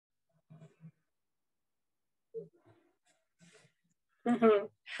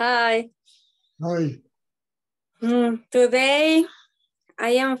Hi. Hi. Today I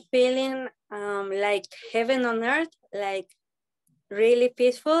am feeling like heaven on earth, like really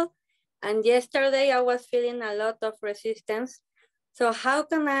peaceful. And yesterday I was feeling a lot of resistance. So how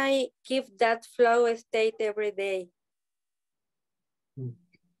can I keep that flow state every day?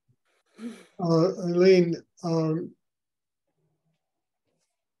 Eileen,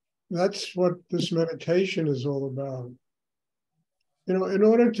 that's what this meditation is all about. You know, in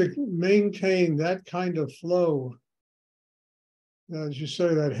order to maintain that kind of flow, as you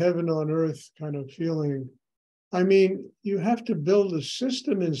say, that heaven on earth kind of feeling, I mean, you have to build a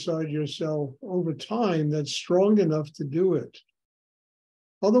system inside yourself over time that's strong enough to do it.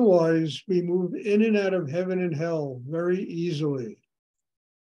 Otherwise, we move in and out of heaven and hell very easily.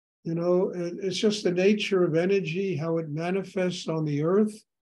 You know, it's just the nature of energy, how it manifests on the earth.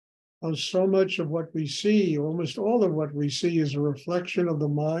 On so much of what we see, almost all of what we see is a reflection of the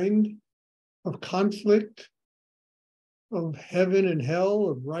mind, of conflict, of heaven and hell,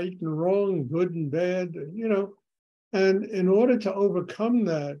 of right and wrong, good and bad, you know. And in order to overcome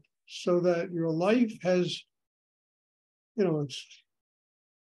that, so that your life has, you know,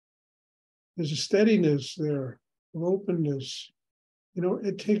 there's a steadiness there, of openness. You know,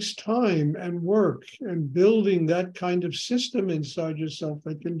 it takes time and work and building that kind of system inside yourself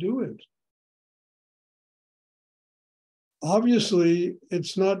that can do it. Obviously,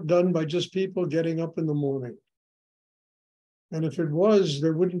 it's not done by just people getting up in the morning. And if it was,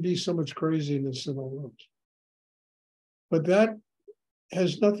 there wouldn't be so much craziness in the world. But that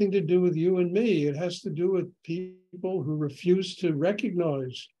has nothing to do with you and me. It has to do with people who refuse to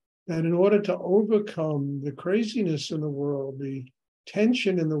recognize that in order to overcome the craziness in the world, the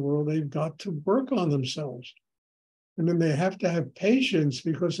tension in the world, they've got to work on themselves. And then they have to have patience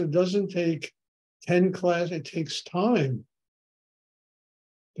because it doesn't take 10 classes, it takes time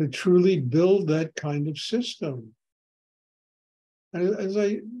to truly build that kind of system. And as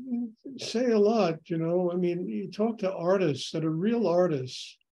I say a lot, you know, I mean, you talk to artists that are real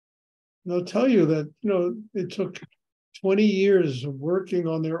artists, and they'll tell you that, you know, it took 20 years of working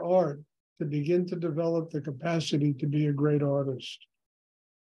on their art to begin to develop the capacity to be a great artist.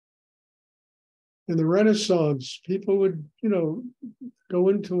 In the Renaissance, people would, you know, go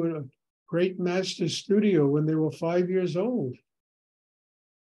into a great master's studio when they were 5 years old.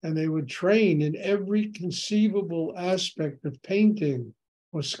 And they would train in every conceivable aspect of painting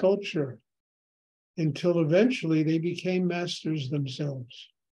or sculpture until eventually they became masters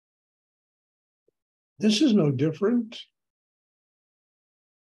themselves. This is no different.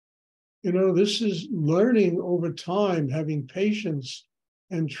 You know, this is learning over time, having patience,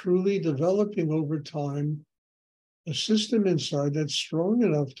 and truly developing over time a system inside that's strong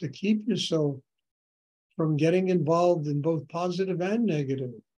enough to keep yourself from getting involved in both positive and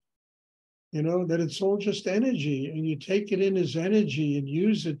negative. You know, that it's all just energy, and you take it in as energy and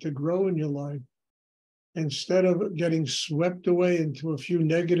use it to grow in your life instead of getting swept away into a few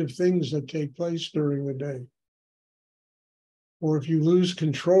negative things that take place during the day. Or if you lose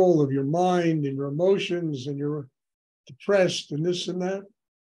control of your mind and your emotions and you're depressed and this and that,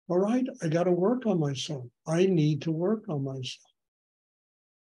 all right, I got to work on myself. I need to work on myself.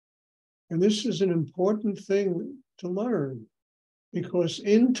 And this is an important thing to learn because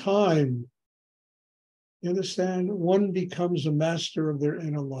in time, you understand, one becomes a master of their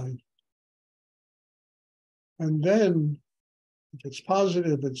inner life. And then, if it's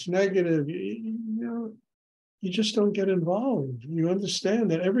positive, it's negative, you know, you just don't get involved. You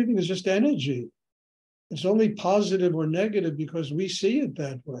understand that everything is just energy. It's only positive or negative because we see it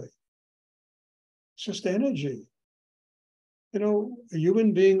that way. It's just energy. You know, a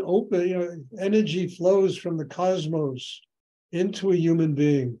human being open, you know, energy flows from the cosmos into a human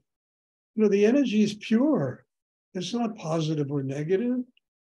being. You know, the energy is pure. It's not positive or negative.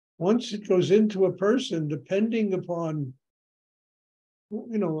 Once it goes into a person, depending upon,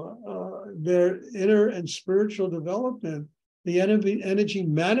 you know, their inner and spiritual development, the energy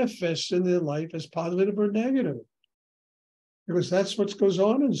manifests in their life as positive or negative, because that's what goes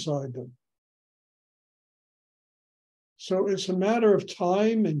on inside them. So it's a matter of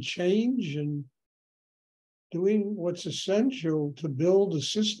time and change and doing what's essential to build a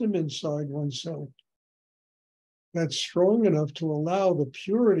system inside oneself that's strong enough to allow the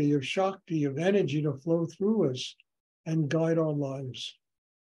purity of Shakti, of energy, to flow through us and guide our lives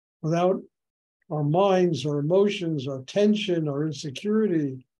without our minds, our emotions, our tension, our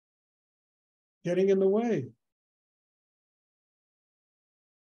insecurity getting in the way.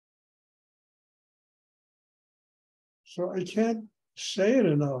 So I can't say it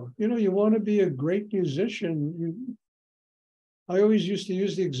enough. You know, you want to be a great musician. I always used to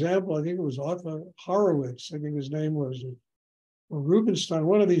use the example, I think it was Arthur Horowitz, I think his name was, or Rubinstein,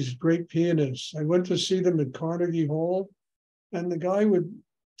 one of these great pianists. I went to see them at Carnegie Hall, and the guy would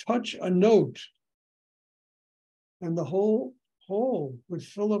touch a note, and the whole hall would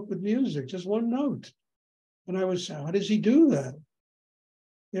fill up with music, just one note. And I would say, how does he do that?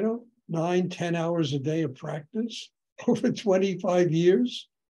 9, 10 hours a day of practice over 25 years.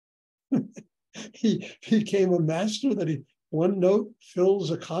 He became a master that one note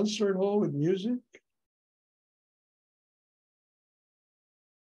fills a concert hall with music.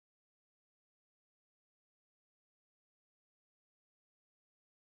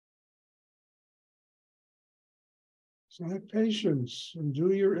 So have patience and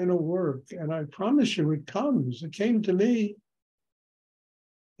do your inner work. And I promise you, it comes. It came to me.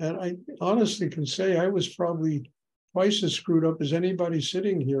 And I honestly can say I was probably twice as screwed up as anybody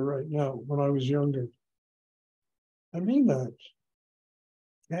sitting here right now when I was younger. I mean that.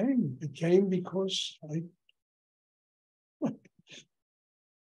 It came because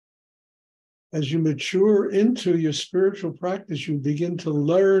as you mature into your spiritual practice, you begin to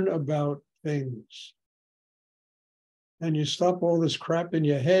learn about things. And you stop all this crap in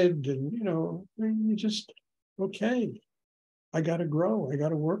your head and, you just, okay, I got to grow. I got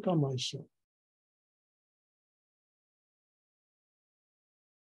to work on myself.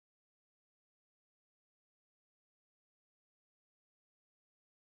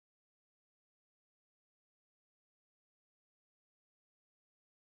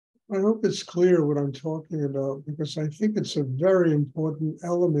 I hope it's clear what I'm talking about, because I think it's a very important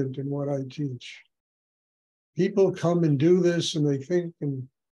element in what I teach. People come and do this and they think in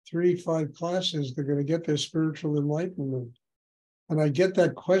 3-5 classes, they're going to get their spiritual enlightenment. And I get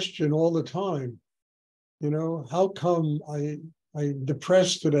that question all the time. How come I'm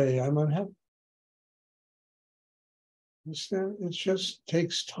depressed today? I'm unhappy. It just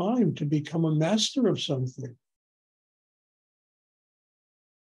takes time to become a master of something.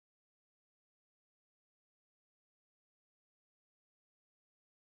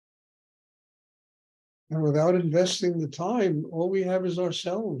 And without investing the time, all we have is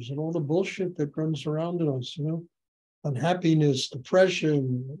ourselves and all the bullshit that runs around us, unhappiness,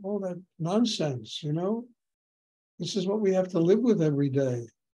 depression, all that nonsense, This is what we have to live with every day.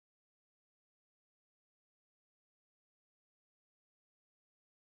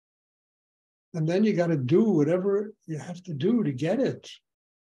 And then you got to do whatever you have to do to get it,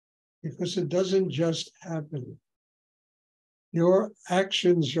 because it doesn't just happen. Your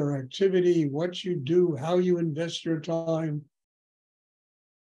actions, your activity, what you do, how you invest your time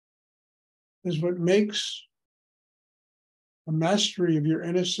is what makes a mastery of your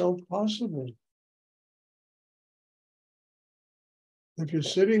inner self possible. If you're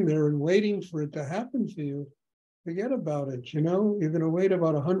sitting there and waiting for it to happen for you, forget about it. You're going to wait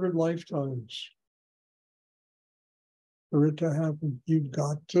about 100 lifetimes for it to happen. You've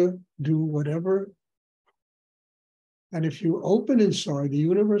got to do whatever. And if you open inside, the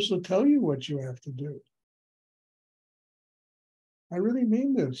universe will tell you what you have to do. I really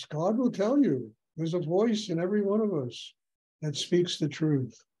mean this. God will tell you. There's a voice in every one of us that speaks the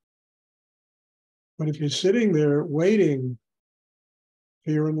truth. But if you're sitting there waiting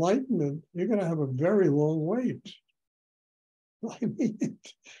for your enlightenment, you're going to have a very long wait. I mean,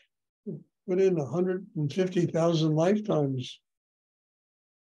 put in 150,000 lifetimes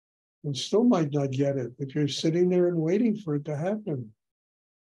and still might not get it if you're sitting there and waiting for it to happen.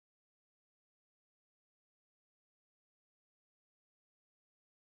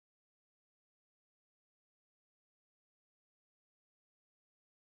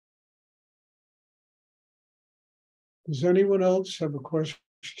 Does anyone else have a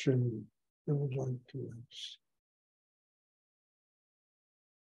question they would like to ask?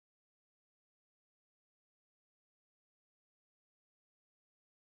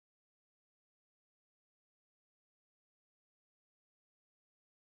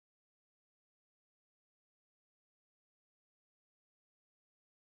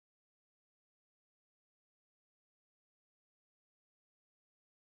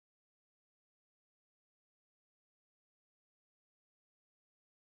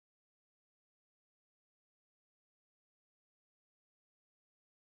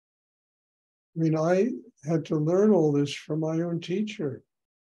 I mean, I had to learn all this from my own teacher,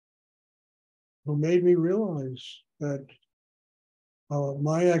 who made me realize that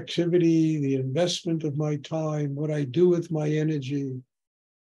my activity, the investment of my time, what I do with my energy,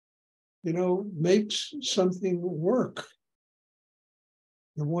 makes something work.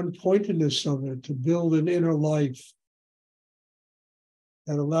 The one-pointedness of it to build an inner life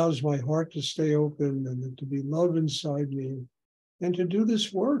that allows my heart to stay open and to be love inside me. and to do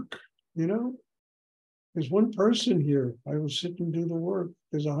this work, you know? There's one person here, I will sit and do the work.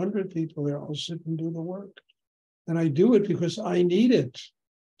 There's 100 people there, I'll sit and do the work. And I do it because I need it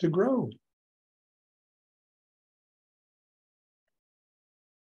to grow.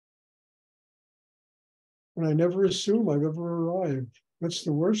 And I never assume I've ever arrived. That's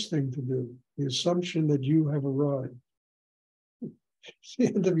the worst thing to do, the assumption that you have arrived. It's the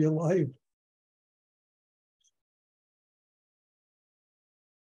end of your life.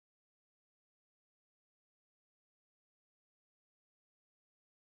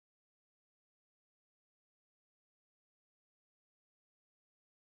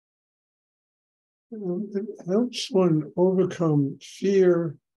 It helps one overcome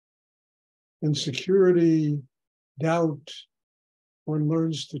fear, insecurity, doubt. One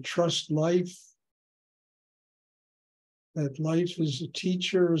learns to trust life, that life is a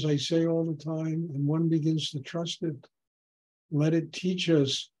teacher, as I say all the time, and one begins to trust it. Let it teach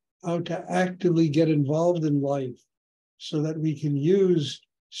us how to actively get involved in life so that we can use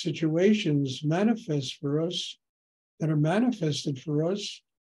situations manifest for us, that are manifested for us,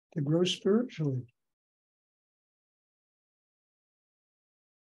 to grow spiritually.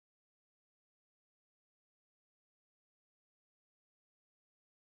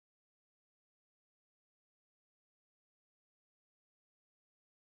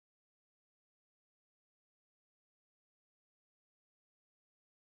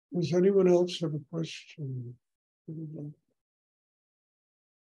 Does anyone else have a question?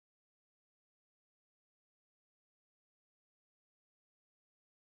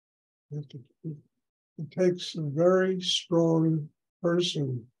 It takes a very strong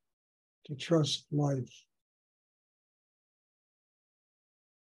person to trust life.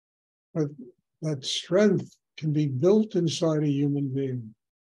 But that strength can be built inside a human being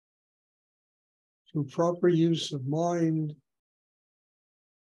through proper use of mind,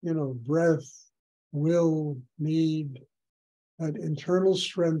 breath, will, need. That internal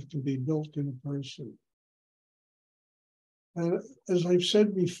strength can be built in a person. And as I've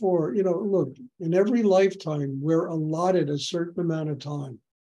said before, look, in every lifetime, we're allotted a certain amount of time.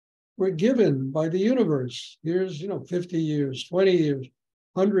 We're given by the universe. Here's, 50 years, 20 years,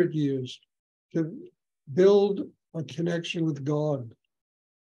 100 years to build a connection with God.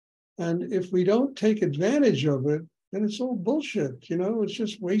 And if we don't take advantage of it, then it's all bullshit, it's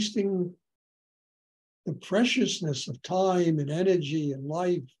just wasting the preciousness of time and energy and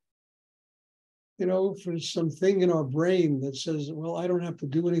life, for something in our brain that says, well, I don't have to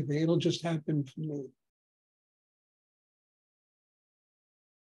do anything. It'll just happen for me.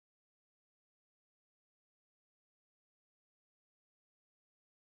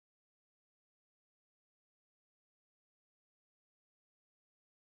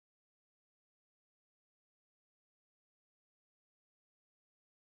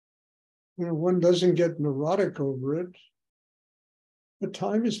 One doesn't get neurotic over it, but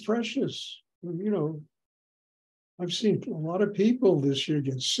time is precious. I've seen a lot of people this year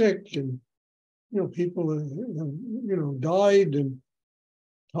get sick, and people have, died, and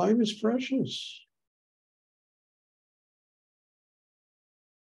time is precious.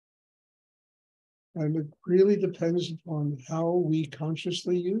 And it really depends upon how we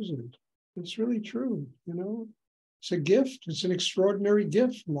consciously use it. It's really true, It's a gift. It's an extraordinary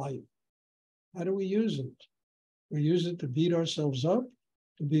gift, life. How do we use it? We use it to beat ourselves up,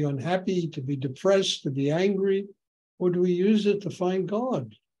 to be unhappy, to be depressed, to be angry, or do we use it to find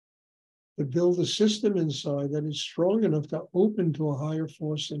God, to build a system inside that is strong enough to open to a higher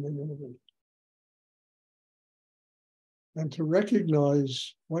force in the universe? And to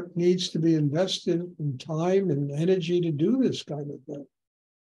recognize what needs to be invested in time and energy to do this kind of thing.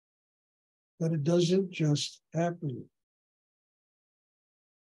 That it doesn't just happen.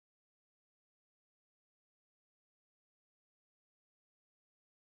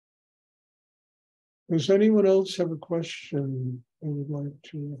 Does anyone else have a question they would like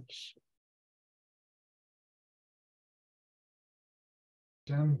to ask?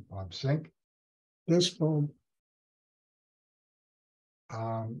 Jim, Bob Sink. Yes, Bob.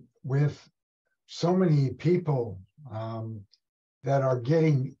 With so many people that are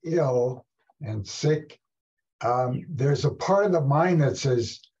getting ill and sick, there's a part of the mind that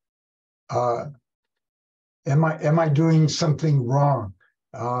says, am I doing something wrong?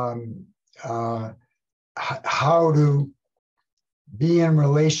 How to be in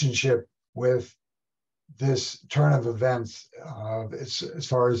relationship with this turn of events, as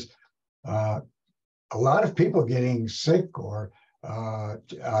far as a lot of people getting sick or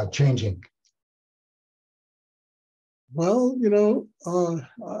changing. Well,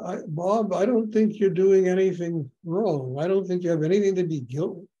 Bob, I don't think you're doing anything wrong. I don't think you have anything to be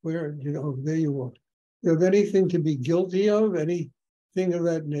guilty. Where, there you are. You have anything to be guilty of, anything of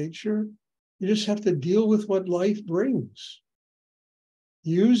that nature. You just have to deal with what life brings.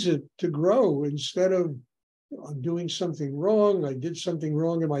 Use it to grow instead of, I'm doing something wrong. I did something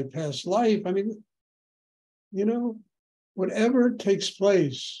wrong in my past life. I mean, whatever takes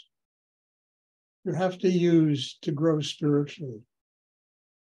place, you have to use to grow spiritually.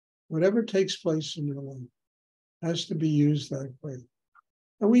 Whatever takes place in your life has to be used that way.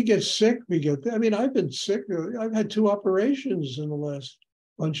 And we get sick, I've been sick. I've had 2 operations in the last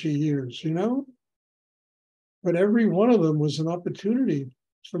bunch of years, but every one of them was an opportunity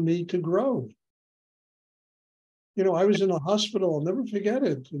for me to grow. I was in a hospital, I'll never forget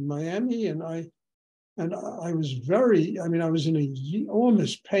it, in Miami, and I was I was in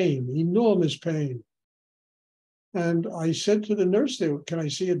enormous pain. And I said to the nurse there, can I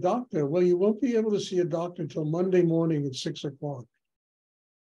see a doctor? Well, you won't be able to see a doctor until Monday morning at 6 o'clock.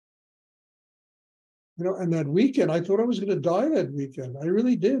 And that weekend, I thought I was going to die that weekend. I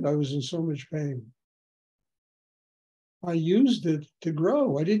really did. I was in so much pain. I used it to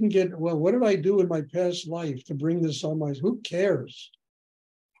grow. I didn't get, well, what did I do in my past life to bring this on who cares?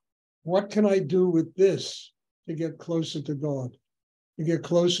 What can I do with this to get closer to God, to get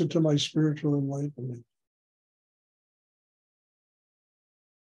closer to my spiritual enlightenment?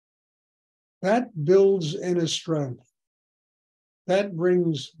 That builds inner strength. That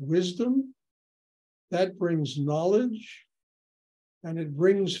brings wisdom. That brings knowledge. And it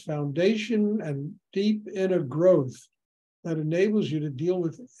brings foundation and deep inner growth that enables you to deal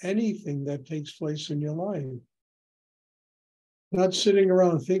with anything that takes place in your life. Not sitting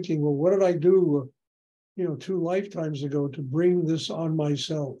around thinking, well, what did I do, 2 lifetimes ago to bring this on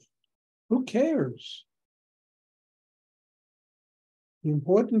myself? Who cares? The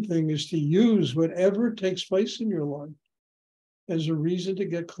important thing is to use whatever takes place in your life as a reason to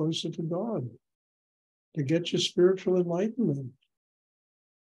get closer to God, to get your spiritual enlightenment.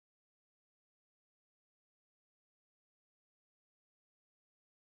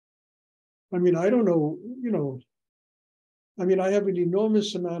 I don't know, I have an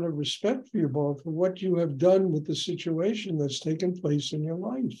enormous amount of respect for you, Bob, for what you have done with the situation that's taken place in your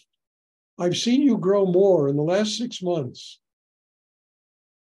life. I've seen you grow more in the last 6 months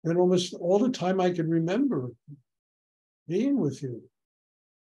than almost all the time I can remember being with you.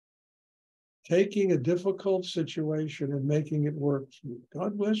 Taking a difficult situation and making it work for you.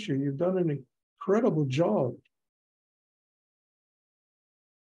 God bless you. You've done an incredible job.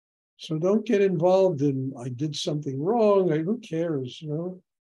 So don't get involved in, I did something wrong. Who cares,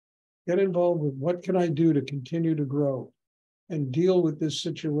 Get involved with what can I do to continue to grow and deal with this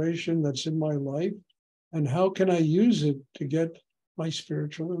situation that's in my life, and how can I use it to get my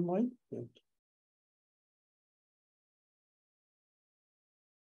spiritual enlightenment?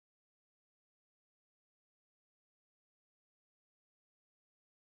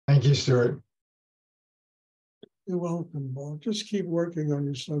 Thank you, Stuart. You're welcome, Bob. Just keep working on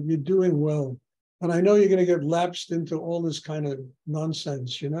yourself. You're doing well. And I know you're going to get lapsed into all this kind of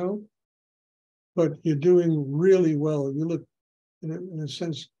nonsense, but you're doing really well. You look, in a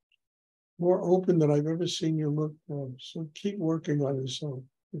sense, more open than I've ever seen you look. So keep working on yourself.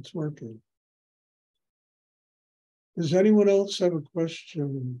 It's working. Does anyone else have a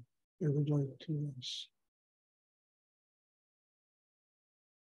question they would like to ask?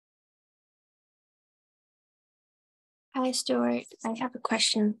 Hi, Stuart. I have a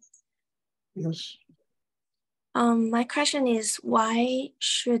question. Yes. My question is, why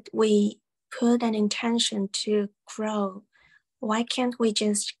should we put an intention to grow? Why can't we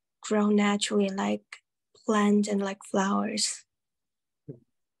just grow naturally like plants and like flowers?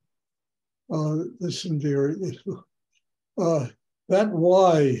 Listen, dear, that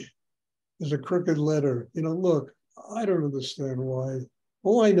why is a crooked letter. Look, I don't understand why.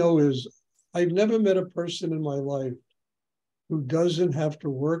 All I know is I've never met a person in my life who doesn't have to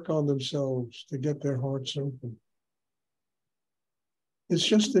work on themselves to get their hearts open. It's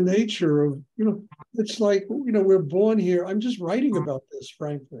just the nature of, it's like, we're born here. I'm just writing about this,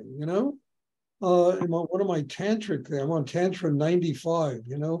 frankly, in one of my tantric things. I'm on Tantra 95,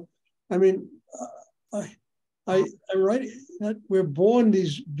 I write that we're born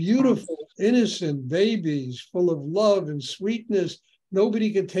these beautiful, innocent babies full of love and sweetness.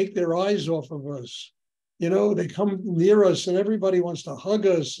 Nobody can take their eyes off of us. They come near us and everybody wants to hug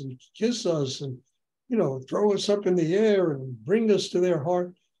us and kiss us and, throw us up in the air and bring us to their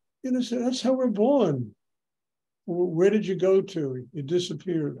heart. So that's how we're born. Where did you go to? You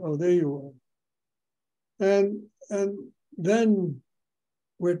disappeared. Oh, there you are. And then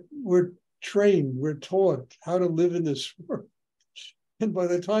we're trained, we're taught how to live in this world. And by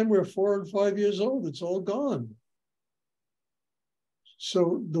the time we're 4 and 5 years old, it's all gone.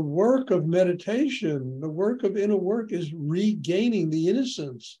 So the work of meditation, the work of inner work is regaining the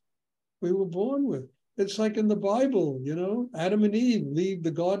innocence we were born with. It's like in the Bible, you know, Adam and Eve leave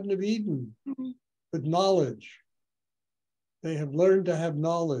the Garden of Eden with knowledge. They have learned to have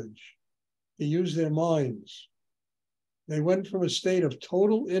knowledge, to use their minds. They went from a state of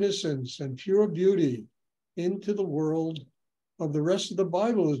total innocence and pure beauty into the world of the rest of the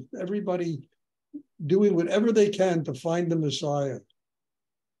Bible, is everybody doing whatever they can to find the Messiah.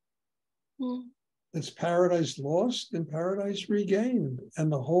 It's paradise lost and paradise regained.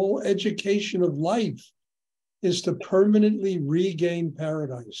 And the whole education of life is to permanently regain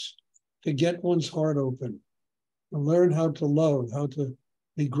paradise, to get one's heart open, to learn how to love, how to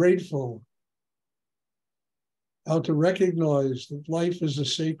be grateful, how to recognize that life is a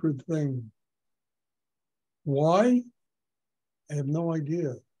sacred thing. Why? I have no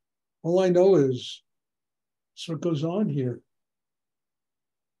idea. All I know is it's what goes on here.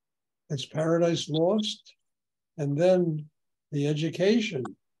 It's paradise lost, and then the education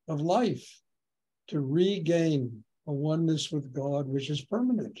of life to regain a oneness with God, which is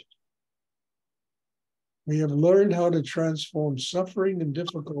permanent. We have learned how to transform suffering and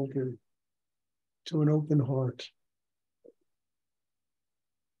difficulty to an open heart.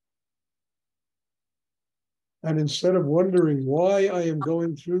 And instead of wondering why I am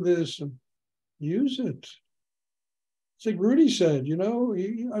going through this, use it. It's like Rudy said, you know,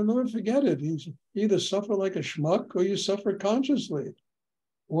 I'll never forget it. He's either suffer like a schmuck or you suffer consciously.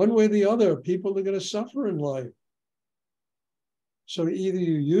 One way or the other, people are going to suffer in life. So either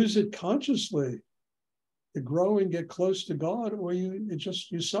you use it consciously to grow and get close to God, or you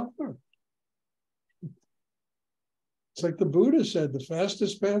suffer. It's like the Buddha said, the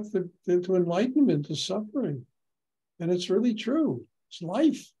fastest path to enlightenment is suffering. And it's really true. It's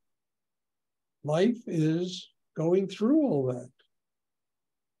life. Life is going through all that.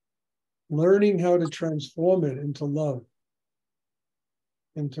 Learning how to transform it into love,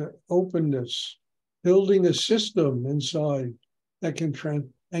 into openness, building a system inside that can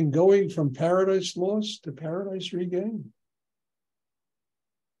and going from paradise lost to paradise regained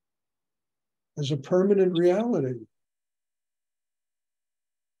as a permanent reality.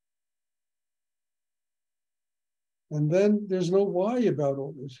 And then there's no why about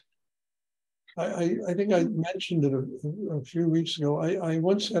all this. I think I mentioned it a few weeks ago. I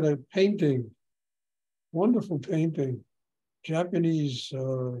once had a painting, wonderful painting, Japanese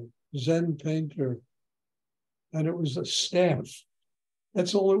Zen painter, and it was a staff.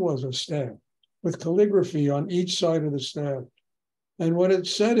 That's all it was, a staff, with calligraphy on each side of the staff. And what it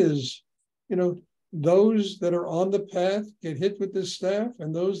said is, you know, those that are on the path get hit with this staff,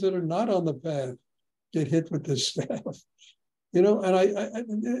 and those that are not on the path get hit with this staff. You know, and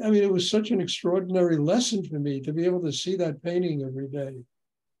I mean, it was such an extraordinary lesson for me to be able to see that painting every day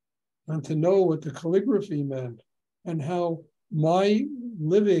and to know what the calligraphy meant and how my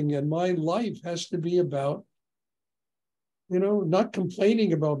living and my life has to be about, you know, not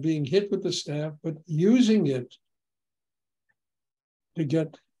complaining about being hit with the staff, but using it to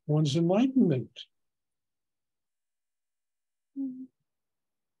get one's enlightenment. Mm-hmm.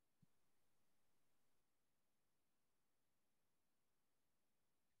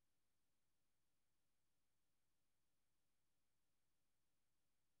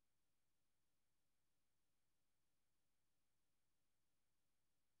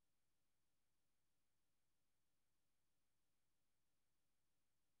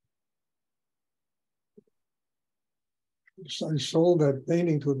 I sold that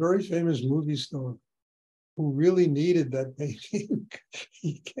painting to a very famous movie star who really needed that painting.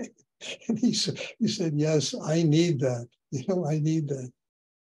 And he said, yes, I need that. You know, I need that.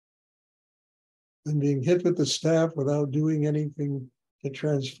 And being hit with the staff without doing anything to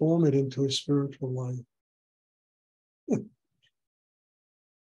transform it into a spiritual life.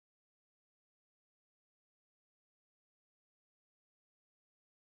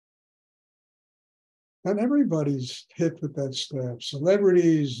 And everybody's hit with that staff,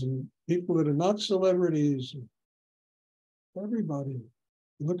 celebrities and people that are not celebrities, everybody.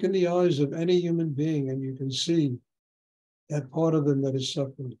 Look in the eyes of any human being and you can see that part of them that is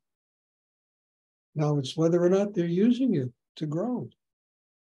suffering. Now it's whether or not they're using it to grow.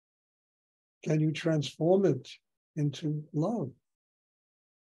 Can you transform it into love?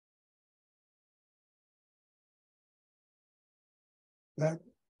 That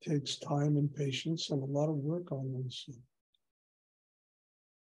takes time and patience and a lot of work on oneself.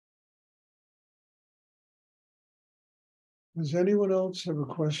 Does anyone else have a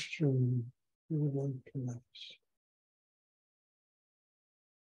question you would like to ask?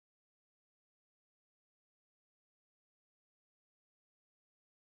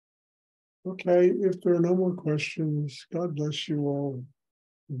 Okay, if there are no more questions, God bless you all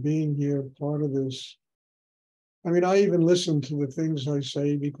for being here, part of this. I mean, I even listen to the things I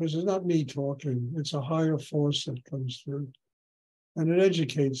say because it's not me talking, it's a higher force that comes through. And it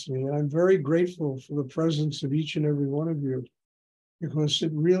educates me. And I'm very grateful for the presence of each and every one of you, because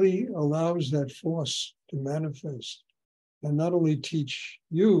it really allows that force to manifest and not only teach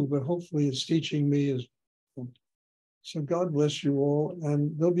you, but hopefully it's teaching me as well. So God bless you all.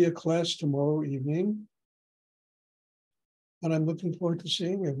 And there'll be a class tomorrow evening. And I'm looking forward to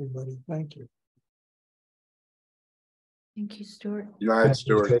seeing everybody. Thank you. Thank you, Stuart. Good night,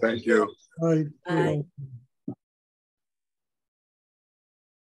 Stuart. Thank you. Bye. Bye.